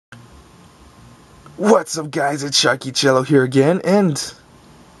What's up, guys? It's sharkeatyellow here again, and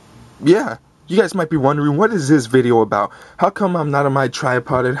yeah, you guys might be wondering, what is this video about? How come I'm not on my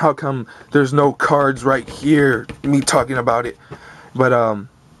tripod, and how come there's no cards right here, me talking about it? But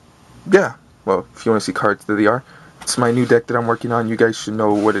yeah, well, if you want to see cards, there they are. It's my new deck that I'm working on. You guys should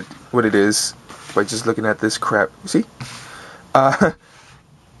know what it is by just looking at this crap. You see?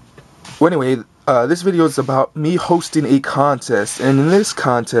 Well, anyway, this video is about me hosting a contest, and in this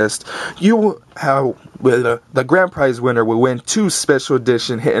contest, the grand prize winner will win 2 special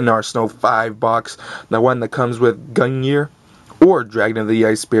edition Hidden Arsenal 5 box, the one that comes with Yugioh or Dragon of the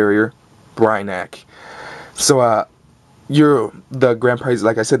Ice Barrier, Brynac. So, the grand prize,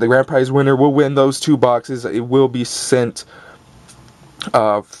 like I said, the grand prize winner will win those 2 boxes. It will be sent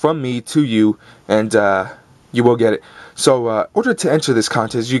from me to you, and you will get it. So, in order to enter this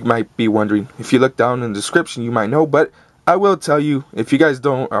contest, you might be wondering. If you look down in the description, you might know, but I will tell you. If you guys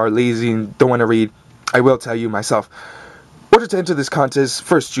are lazy and don't want to read, I will tell you myself. In order to enter this contest,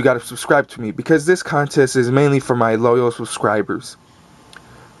 first you got to subscribe to me, because this contest is mainly for my loyal subscribers.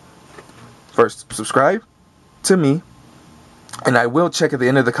 First, subscribe to me, and I will check at the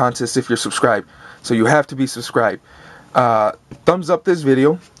end of the contest if you're subscribed. So you have to be subscribed. Thumbs up this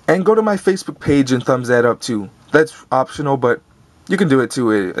video, and go to my Facebook page and thumbs that up too. That's optional, but you can do it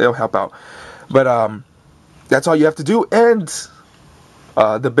too. It'll help out. But that's all you have to do. And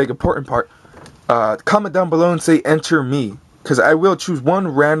the big important part, comment down below and say enter me, because I will choose one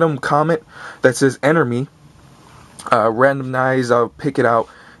random comment that says enter me. Randomize, I'll pick it out,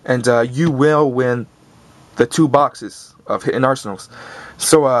 and you will win the 2 boxes of Hidden Arsenals.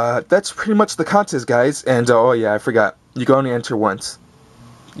 So that's pretty much the contest, guys. And oh yeah, I forgot, you can only enter once.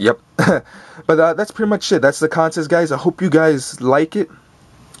 Yep. But that's pretty much it. That's the contest, guys. I hope you guys like it.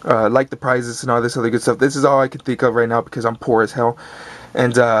 Like the prizes and all this other good stuff. This is all I can think of right now because I'm poor as hell.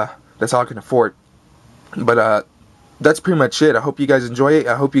 And that's all I can afford. But that's pretty much it. I hope you guys enjoy it.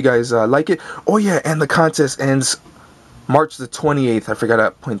 I hope you guys like it. Oh yeah, and the contest ends March the 28th. I forgot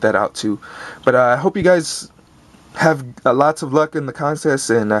to point that out too. But I hope you guys have lots of luck in the contest,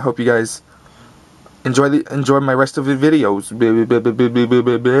 and I hope you guys enjoy my rest of the videos.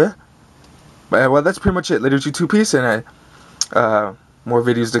 Well, that's pretty much it. Later, YouTube, peace, and more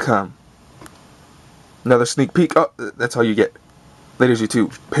videos to come. Another sneak peek. Oh, that's all you get. Later,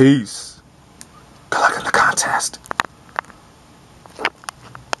 YouTube, peace.